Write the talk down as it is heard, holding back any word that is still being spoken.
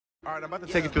All right, I'm about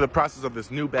to take you through the process of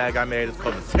this new bag I made. It's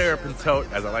called the Terrapin tote,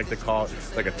 as I like to call it.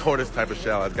 It's like a tortoise type of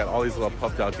shell. It's got all these little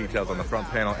puffed out details on the front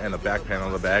panel and the back panel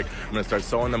of the bag. I'm gonna start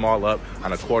sewing them all up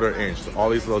on a 1/4 inch. So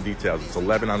all these little details. It's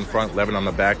 11 on the front, 11 on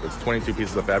the back. It's 22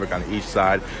 pieces of fabric on each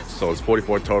side. So it's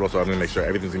 44 total, so I'm gonna make sure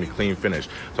everything's gonna be clean finished.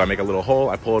 So I make a little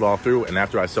hole, I pull it all through, and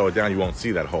after I sew it down, you won't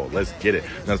see that hole. Let's get it.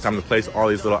 Now it's time to place all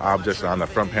these little objects on the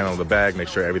front panel of the bag. Make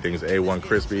sure everything's A1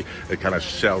 crispy. It kind of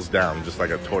shells down just like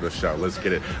a tortoise shell. Let's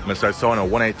get it. I'm gonna start sewing a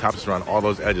 1/8 tops around all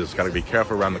those edges. Got to be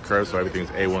careful around the curves so everything's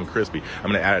A1 crispy. I'm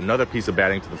going to add another piece of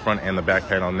batting to the front and the back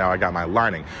panel. Now I got my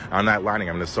lining. On that lining,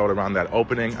 I'm going to sew it around that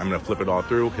opening. I'm going to flip it all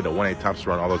through, hit a 1/8 tops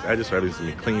around all those edges so everything's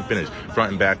going to be clean finished. Front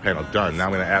and back panel done. Now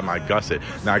I'm going to add my gusset.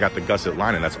 Now I got the gusset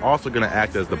lining. That's also going to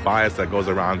act as the bias that goes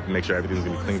around to make sure everything's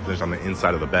going to be clean finished on the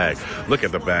inside of the bag. Look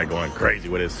at the bag going crazy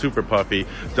with it. Super puffy,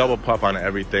 double puff on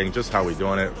everything. Just how we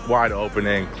doing it. Wide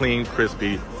opening, clean,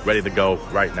 crispy, ready to go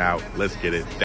right now. Let's get it.